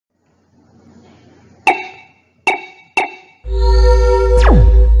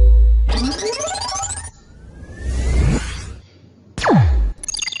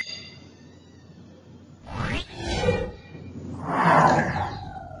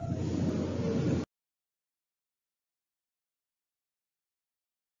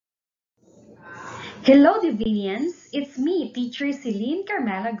Hello, Dividians! It's me, teacher Celine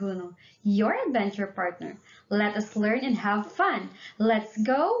Carmela Guno, your adventure partner. Let us learn and have fun. Let's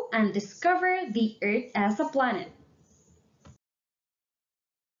go and discover the Earth as a planet.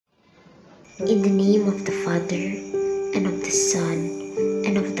 In the name of the Father, and of the Son,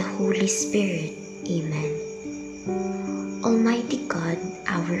 and of the Holy Spirit. Amen. Almighty God,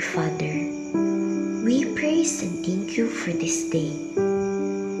 our Father, we praise and thank you for this day.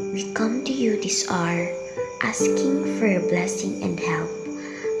 We come to you this hour, asking for your blessing and help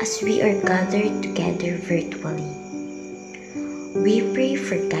as we are gathered together virtually. We pray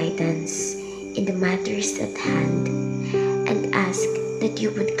for guidance in the matters at hand and ask that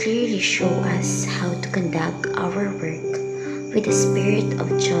you would clearly show us how to conduct our work with a spirit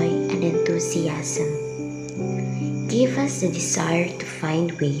of joy and enthusiasm. Give us the desire to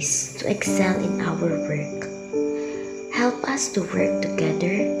find ways to excel in our work. Help us to work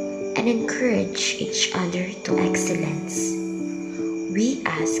together and encourage each other to excellence. We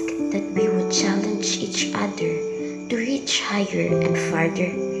ask that we would challenge each other to reach higher and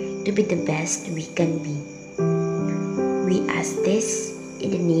farther to be the best we can be. We ask this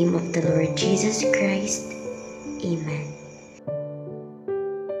in the name of the Lord Jesus Christ. Amen.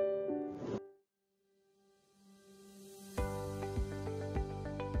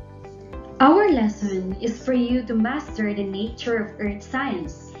 Our lesson is for you to master the nature of Earth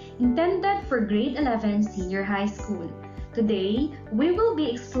science, intended for grade 11 senior high school. Today, we will be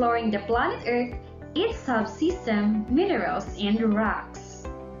exploring the planet Earth, its subsystem, minerals, and rocks.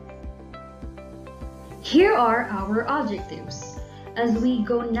 Here are our objectives. As we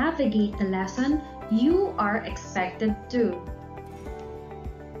go navigate the lesson, you are expected to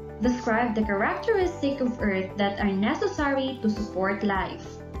describe the characteristics of Earth that are necessary to support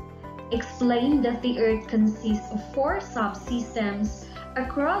life. Explain that the Earth consists of 4 subsystems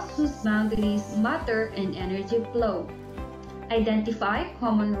across whose boundaries matter and energy flow. Identify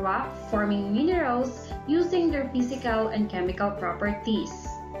common rock-forming minerals using their physical and chemical properties.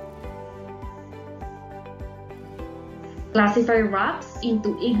 Classify rocks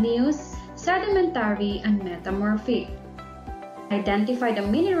into igneous, sedimentary, and metamorphic. Identify the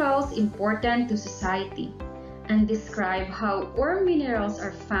minerals important to society, and describe how ore minerals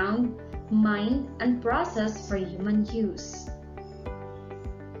are found, mined, and processed for human use.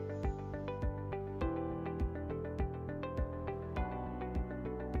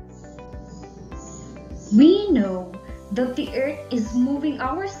 We know that the Earth is moving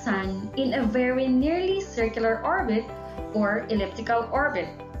our Sun in a very nearly circular orbit or elliptical orbit.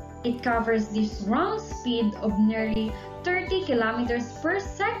 It covers this round speed of nearly 30 kilometers per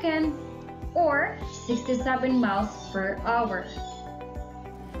second or 67 miles per hour.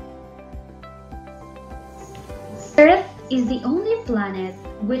 Earth is the only planet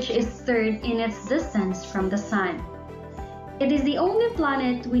which is third in its distance from the Sun. It is the only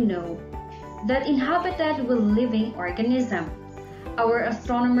planet we know that inhabited with living organisms. Our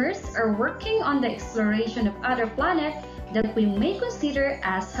astronomers are working on the exploration of other planets that we may consider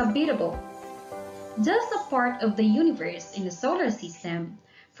as habitable. Just a part of the universe in the solar system,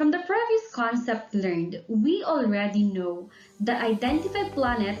 from the previous concept learned, we already know the identified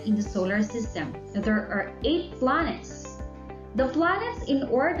planet in the solar system. There are 8 planets. The planets in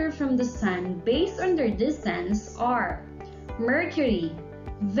order from the Sun based on their distance are Mercury,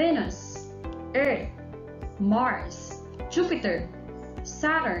 Venus, Earth, Mars, Jupiter,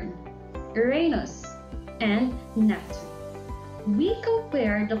 Saturn, Uranus, and Neptune. We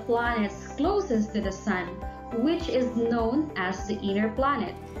compare the planets closest to the Sun, which is known as the inner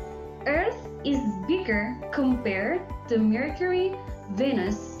planet. Earth is bigger compared to Mercury,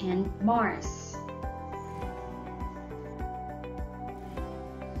 Venus, and Mars.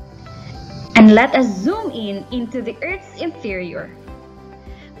 And let us zoom in into the Earth's interior.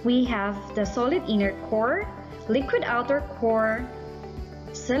 We have the solid inner core, liquid outer core,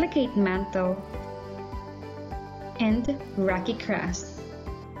 silicate mantle, and rocky crust.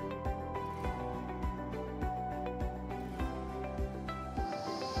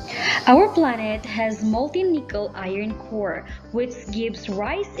 Our planet has molten nickel iron core, which gives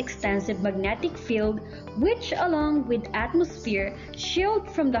rise extensive magnetic field, which along with atmosphere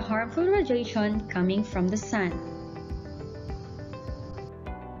shield from the harmful radiation coming from the Sun.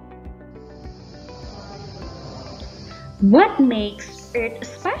 What makes Earth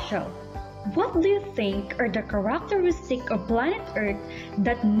special? What do you think are the characteristics of planet Earth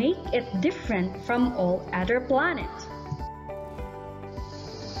that make it different from all other planets?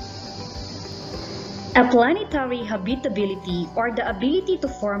 A planetary habitability, or the ability to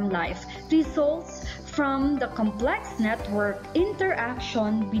form life, results from the complex network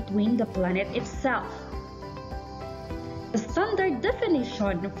interaction between the planet itself. The standard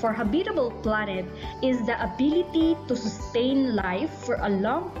definition for habitable planet is the ability to sustain life for a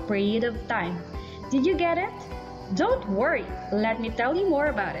long period of time. Did you get it? Don't worry, let me tell you more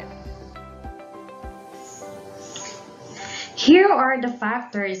about it. Here are the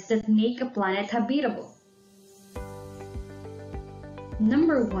factors that make a planet habitable.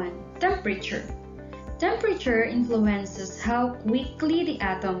 Number 1. Temperature. Temperature influences how quickly the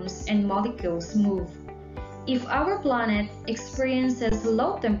atoms and molecules move. If our planet experiences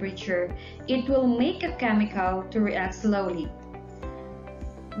low temperature, it will make a chemical to react slowly,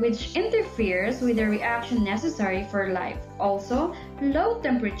 which interferes with the reaction necessary for life. Also, low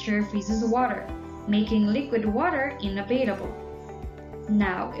temperature freezes water, making liquid water inhabitable.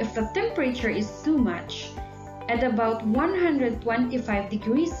 Now, if the temperature is too much, at about 125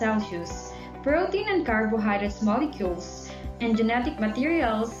 degrees Celsius, protein and carbohydrates molecules and genetic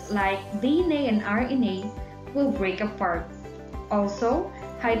materials like DNA and RNA will break apart. Also,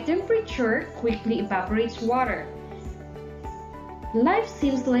 high temperature quickly evaporates water. Life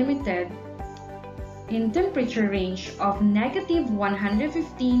seems limited in temperature range of negative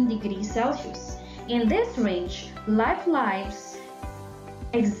 115 degrees Celsius. In this range, lives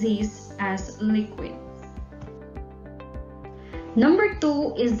exist as liquid. Number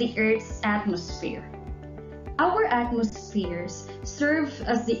 2 is the Earth's atmosphere. Our atmospheres serve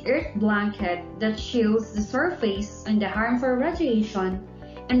as the Earth blanket that shields the surface on the harmful radiation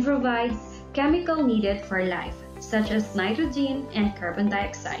and provides chemicals needed for life, such as nitrogen and carbon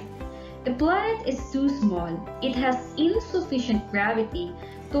dioxide. The planet is too small. It has insufficient gravity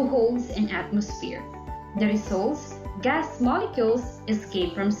to hold an atmosphere. The result, gas molecules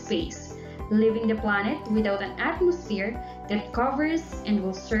escape from space, leaving the planet without an atmosphere that covers and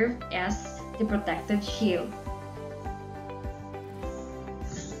will serve as the protective shield.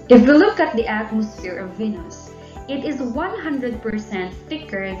 If we look at the atmosphere of Venus, it is 100%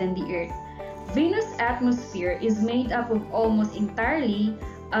 thicker than the Earth. Venus' atmosphere is made up of almost entirely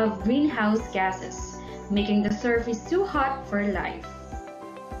of greenhouse gases, making the surface too hot for life.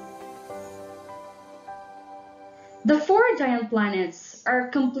 The 4 giant planets are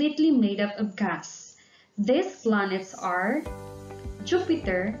completely made up of gas. These planets are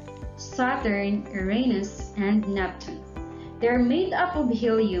Jupiter, Saturn, Uranus, and Neptune. They are made up of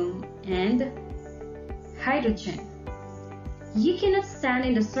helium and hydrogen. You cannot stand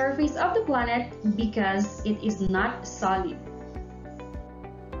in the surface of the planet because it is not solid.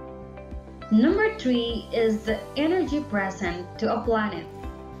 Number 3 is the energy present to a planet.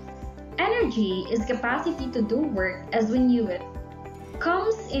 Energy is capacity to do work as we knew it.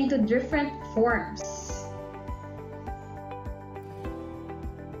 Comes into different forms.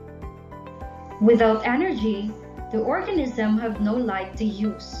 Without energy, the organism have no light to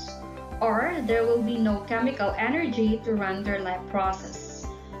use, or there will be no chemical energy to run their life process.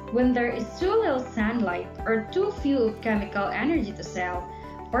 When there is too little sunlight or too few chemical energy to sell,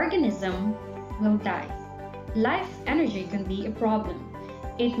 organism will die. Life energy can be a problem.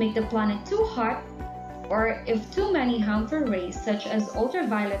 It makes the planet too hot, or if too many harmful rays such as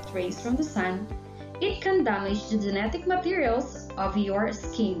ultraviolet rays from the sun, it can damage the genetic materials of your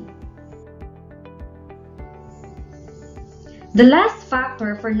skin. The last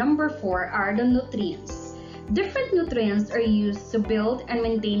factor for number 4 are the nutrients. Different nutrients are used to build and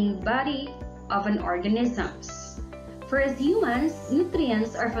maintain the body of an organism. For us humans,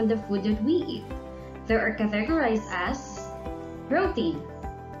 nutrients are from the food that we eat. They are categorized as protein,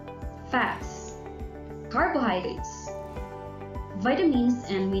 fats, carbohydrates, vitamins,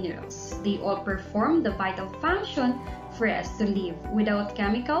 and minerals. They all perform the vital function for us to live. Without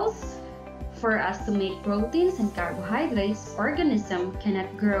chemicals, for us to make proteins and carbohydrates, organism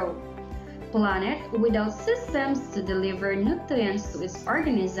cannot grow. Planet without systems to deliver nutrients to its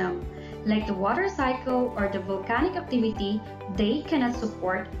organism, like the water cycle or the volcanic activity, they cannot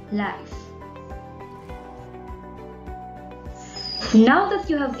support life. Now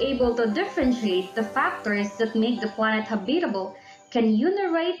that you have able to differentiate the factors that make the planet habitable, can you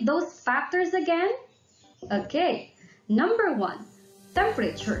narrate those factors again? Okay, number 1,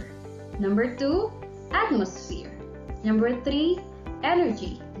 temperature. Number 2, atmosphere. Number 3,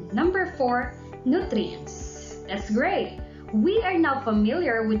 energy. Number 4, nutrients. That's great. We are now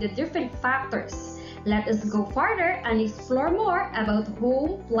familiar with the different factors. Let us go further and explore more about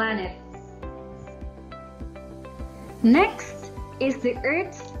home planet. Next is the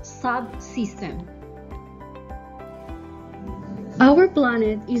Earth's subsystem. Our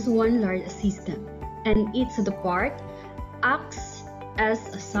planet is one large system, and each of the part acts as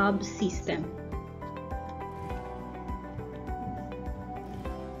a subsystem.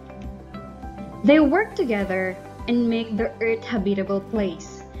 They work together and make the Earth habitable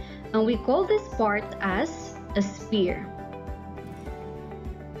place, and we call this part as a sphere.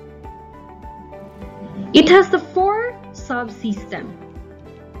 It has the four subsystems.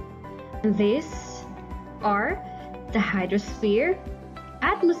 These are the hydrosphere,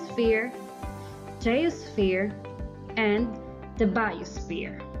 atmosphere, geosphere, and the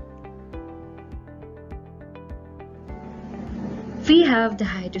biosphere. We have the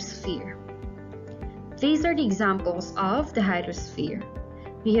hydrosphere. These are the examples of the hydrosphere.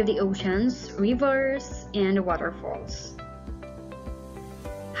 We have the oceans, rivers, and waterfalls.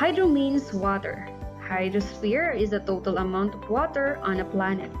 Hydro means water. Hydrosphere is the total amount of water on a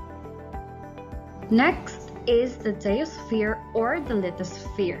planet. Next is the geosphere or the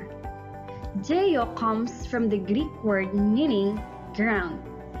lithosphere. Geo comes from the Greek word meaning ground.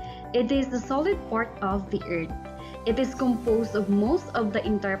 It is the solid part of the Earth. It is composed of most of the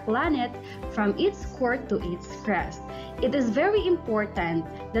entire planet from its core to its crust. It is very important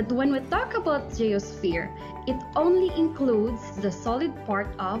that when we talk about geosphere, it only includes the solid part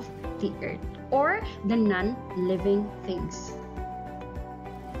of the Earth or the non-living things.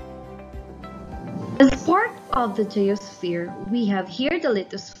 As part of the geosphere, we have here the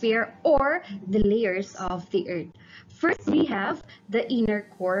lithosphere or the layers of the Earth. First, we have the inner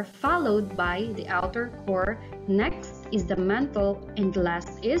core followed by the outer core. Next is the mantle, and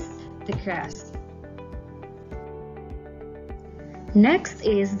last is the crust. Next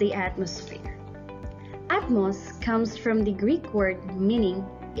is the atmosphere. Atmos comes from the Greek word meaning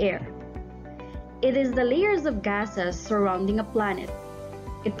air. It is the layers of gases surrounding a planet.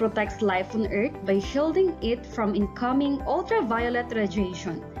 It protects life on Earth by shielding it from incoming ultraviolet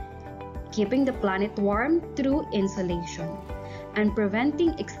radiation, keeping the planet warm through insulation, and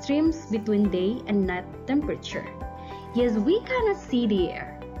preventing extremes between day and night temperature. Yes, we cannot see the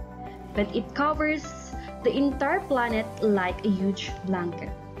air, but it covers the entire planet like a huge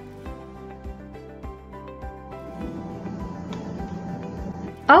blanket.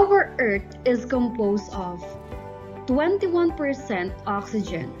 Our Earth is composed of 21%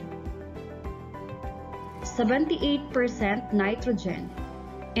 oxygen, 78% nitrogen,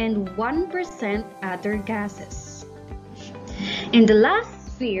 and 1% other gases. And the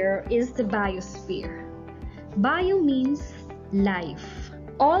last sphere is the biosphere. Bio means life.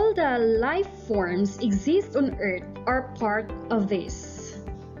 All the life forms exist on Earth are part of this.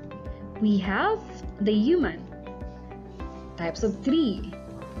 We have the human, types of tree,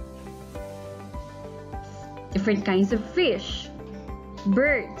 different kinds of fish,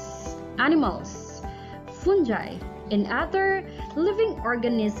 birds, animals, fungi, and other living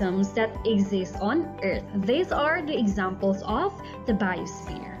organisms that exist on Earth. These are the examples of the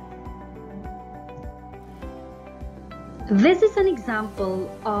biosphere. This is an example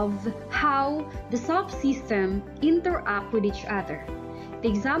of how the subsystems interact with each other. The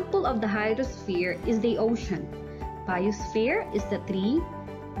example of the hydrosphere is the ocean. Biosphere is the tree.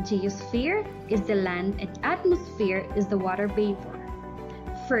 Geosphere is the land, and atmosphere is the water vapor.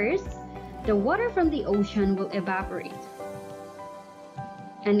 First, the water from the ocean will evaporate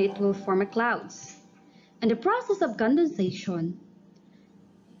and it will form clouds. And the process of condensation,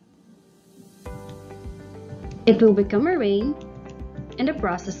 it will become a rain, and the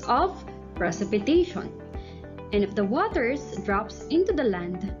process of precipitation. And if the waters drops into the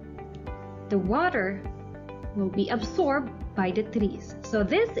land, the water will be absorbed by the trees. So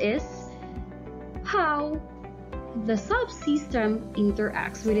this is how the subsystem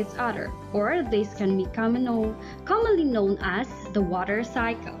interacts with each other, or this can be commonly known as the water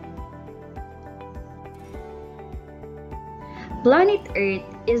cycle. Planet Earth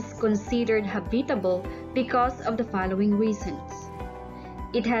is considered habitable because of the following reasons.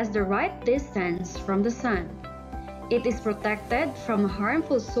 It has the right distance from the sun. It is protected from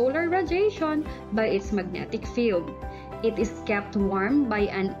harmful solar radiation by its magnetic field. It is kept warm by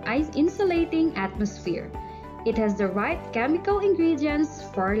an insulating atmosphere. It has the right chemical ingredients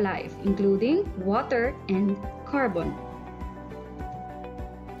for life, including water and carbon.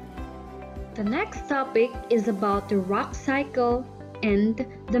 The next topic is about the rock cycle and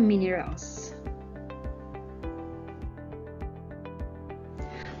the minerals.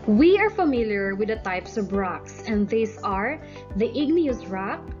 We are familiar with the types of rocks, and these are the igneous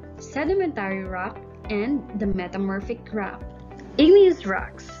rock, sedimentary rock, and the metamorphic rock. Igneous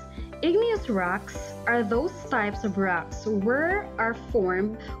rocks. Igneous rocks are those types of rocks which are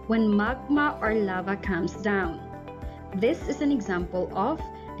formed when magma or lava comes down. This is an example of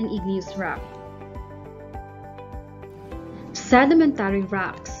an igneous rock. Sedimentary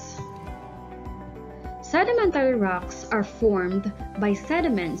rocks. Sedimentary rocks are formed by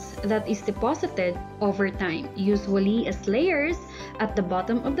sediments that is deposited over time, usually as layers at the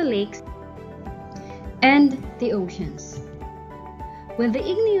bottom of the lakes and the oceans. When the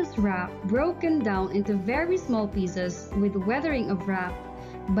igneous rock broken down into very small pieces with weathering of rock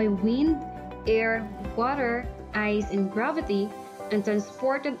by wind, air, water, ice, and gravity and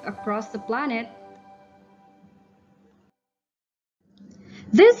transported across the planet,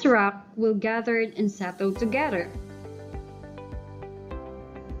 this rock will gather and settle together.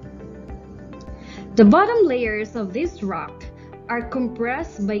 The bottom layers of this rock are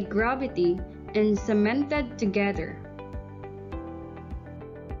compressed by gravity and cemented together.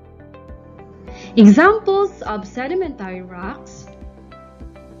 Examples of sedimentary rocks: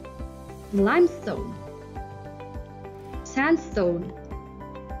 limestone, sandstone,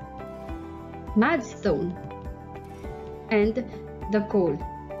 mudstone, and the coal.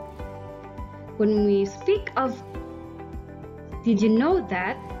 When we speak of, did you know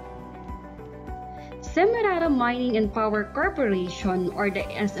that Semirara Mining and Power Corporation, or the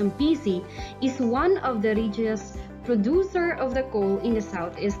SMPC, is one of the richest producer of the coal in the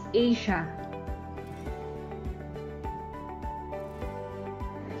Southeast Asia?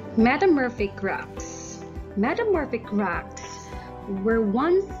 Metamorphic rocks. Metamorphic rocks were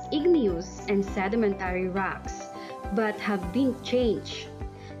once igneous and sedimentary rocks, but have been changed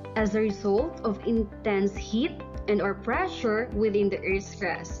as a result of intense heat and/or pressure within the Earth's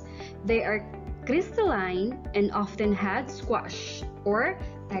crust. They are crystalline and often had squash or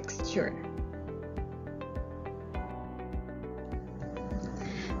texture.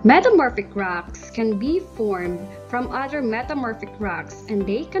 Metamorphic rocks can be formed from other metamorphic rocks, and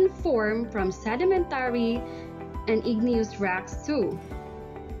they can form from sedimentary and igneous rocks too.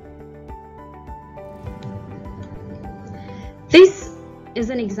 This is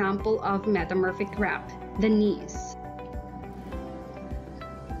an example of metamorphic rock, the gneiss.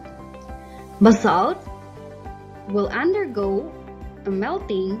 Basalt will undergo a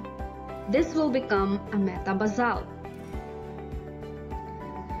melting. This will become a metabasalt.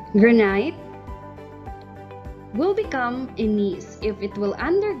 Granite will become a gneiss if it will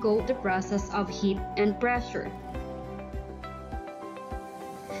undergo the process of heat and pressure.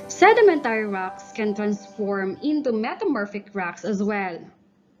 Sedimentary rocks can transform into metamorphic rocks as well.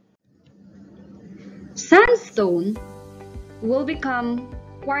 Sandstone will become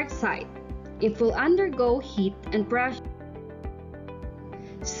quartzite. It will undergo heat and pressure.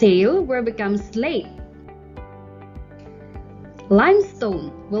 Shale will become slate.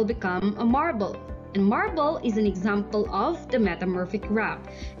 Limestone will become a marble, and marble is an example of the metamorphic rock,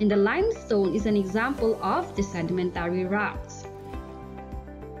 and the limestone is an example of the sedimentary rocks.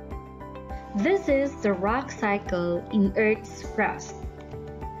 This is the rock cycle in Earth's crust.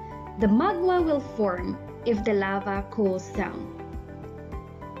 The magma will form if the lava cools down.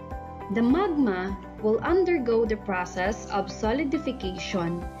 The magma will undergo the process of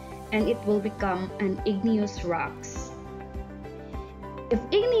solidification, and it will become an igneous rocks. If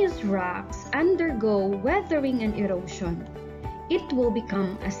igneous rocks undergo weathering and erosion, it will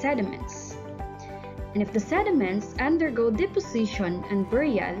become a sediments. And if the sediments undergo deposition and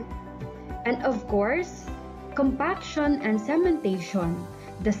burial, and of course, compaction and cementation,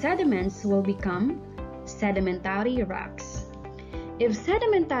 the sediments will become sedimentary rocks. If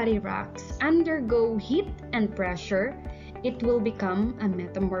sedimentary rocks undergo heat and pressure, it will become a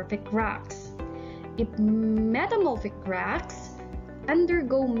metamorphic rocks. If metamorphic rocks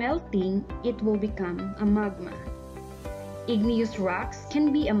undergo melting, it will become a magma. Igneous rocks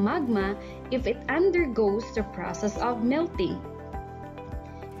can be a magma if it undergoes the process of melting.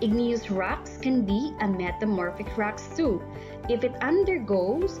 Igneous rocks can be a metamorphic rocks too if it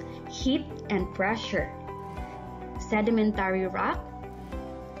undergoes heat and pressure. Sedimentary rock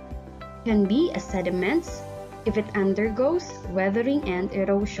can be a sediments if it undergoes weathering and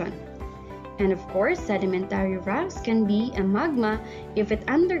erosion. And of course, sedimentary rocks can be a magma if it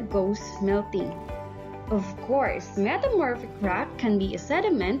undergoes melting. Of course, metamorphic rock can be a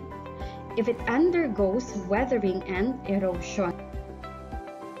sediment if it undergoes weathering and erosion.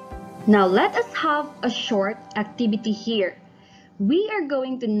 Now let us have a short activity here. We are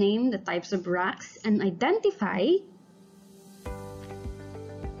going to name the types of rocks and identify.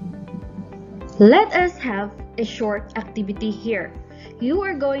 Let us have a short activity here. You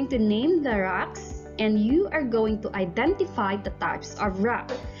are going to name the rocks and you are going to identify the types of rock.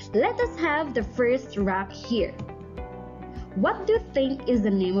 Let us have the first rock here. What do you think is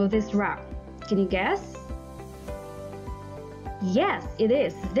the name of this rock? Can you guess? Yes, it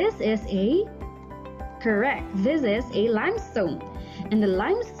is. This is a correct. This is a limestone. And the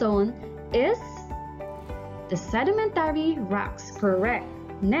limestone is the sedimentary rocks. Correct.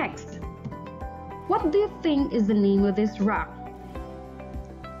 Next, what do you think is the name of this rock?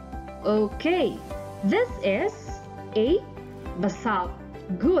 Okay, this is a basalt.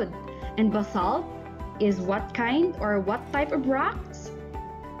 Good. And basalt is what kind or what type of rocks?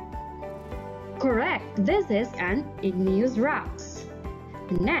 Correct. This is an igneous rocks.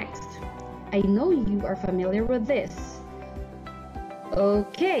 Next, I know you are familiar with this.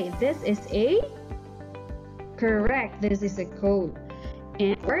 Okay, this is a correct. This is a coal.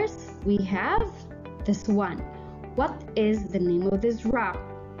 And first, we have this one. What is the name of this rock?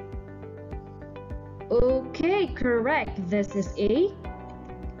 Okay, correct. This is a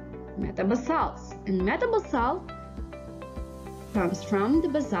metabasalt. And metabasalt comes from the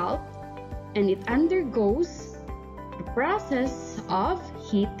basalt and it undergoes the process of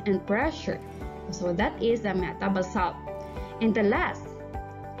heat and pressure. So that is a metabasalt. And the last,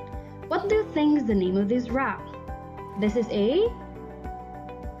 what do you think is the name of this rock? This is a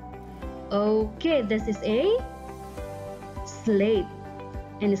this is a slate.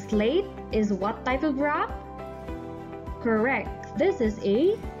 And slate is what type of rock? Correct. This is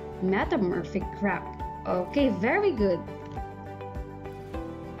a metamorphic rock. Okay, very good.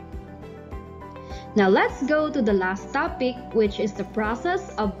 Now let's go to the last topic, which is the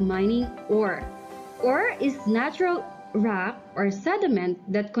process of mining ore. Ore is natural rock or sediment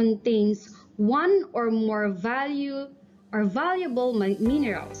that contains one or more valuable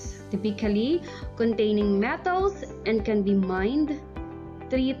minerals, typically containing metals, and can be mined,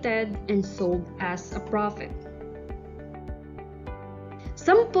 treated, and sold as a profit.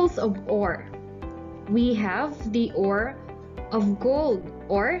 Samples of ore. We have the ore of gold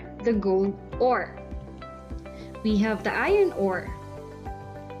or the gold ore. We have the iron ore.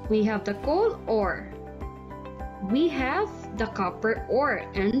 We have the coal ore. We have the copper ore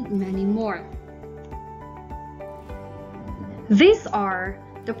and many more. These are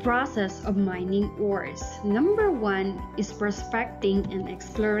the process of mining ores. Number 1 is prospecting and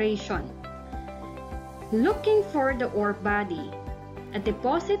exploration. Looking for the ore body, a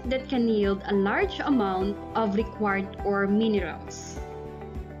deposit that can yield a large amount of required ore minerals.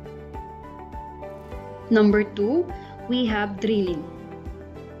 Number 2, we have drilling.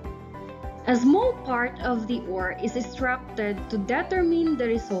 A small part of the ore is extracted to determine the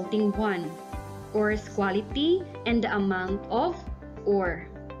resulting one, ore's quality, and the amount of ore.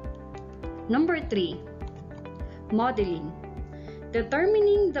 Number 3, modeling.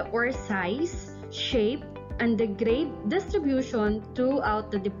 Determining the ore size, shape, and the grade distribution throughout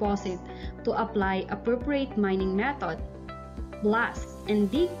the deposit to apply appropriate mining method. Blast and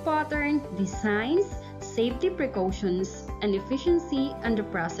dig pattern, designs, safety precautions, and efficiency and the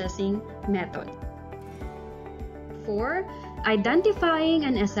processing method. 4. Identifying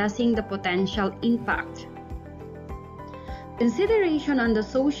and assessing the potential impact. Consideration on the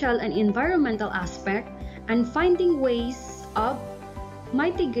social and environmental aspect and finding ways of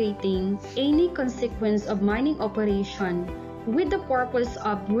mitigating any consequence of mining operation with the purpose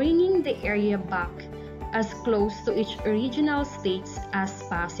of bringing the area back as close to its original states as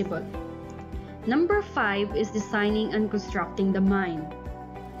possible. Number 5 is designing and constructing the mine.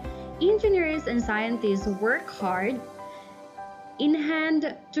 Engineers and scientists work hard in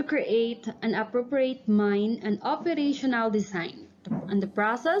hand to create an appropriate mine and operational design, and the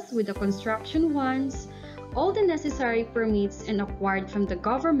process with the construction once all the necessary permits and acquired from the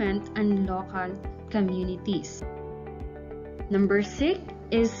government and local communities. Number 6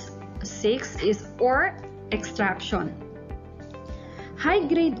 is ore extraction.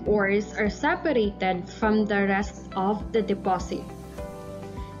 High-grade ores are separated from the rest of the deposit.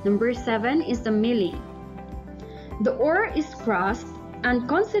 Number 7 is the milling. The ore is crushed and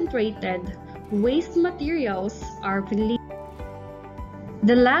concentrated. Waste materials are released.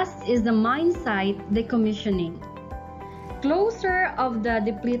 The last is the mine site decommissioning. Closure of the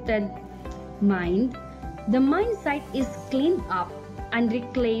depleted mine, the mine site is cleaned up and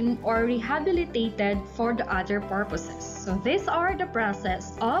reclaimed or rehabilitated for the other purposes. So these are the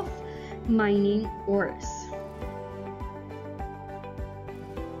process of mining ores.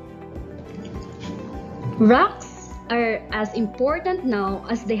 Rocks are as important now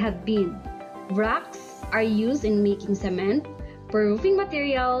as they have been. Rocks are used in making cement, for roofing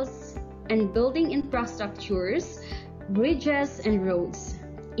materials, and building infrastructures, bridges, and roads.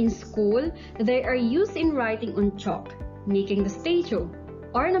 In school, they are used in writing on chalk, making the statue,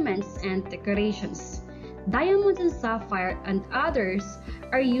 ornaments, and decorations. Diamonds and sapphire and others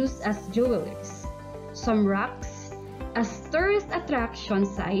are used as jewelries. Some rocks as tourist attraction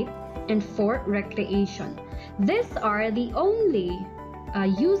site and for recreation. These are the only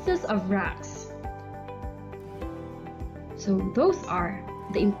uses of rocks. So those are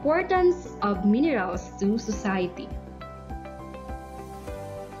the importance of minerals to society.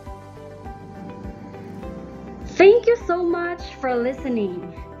 Thank you so much for listening.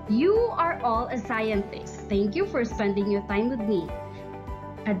 You are all a scientist. Thank you for spending your time with me.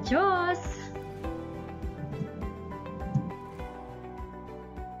 Adios!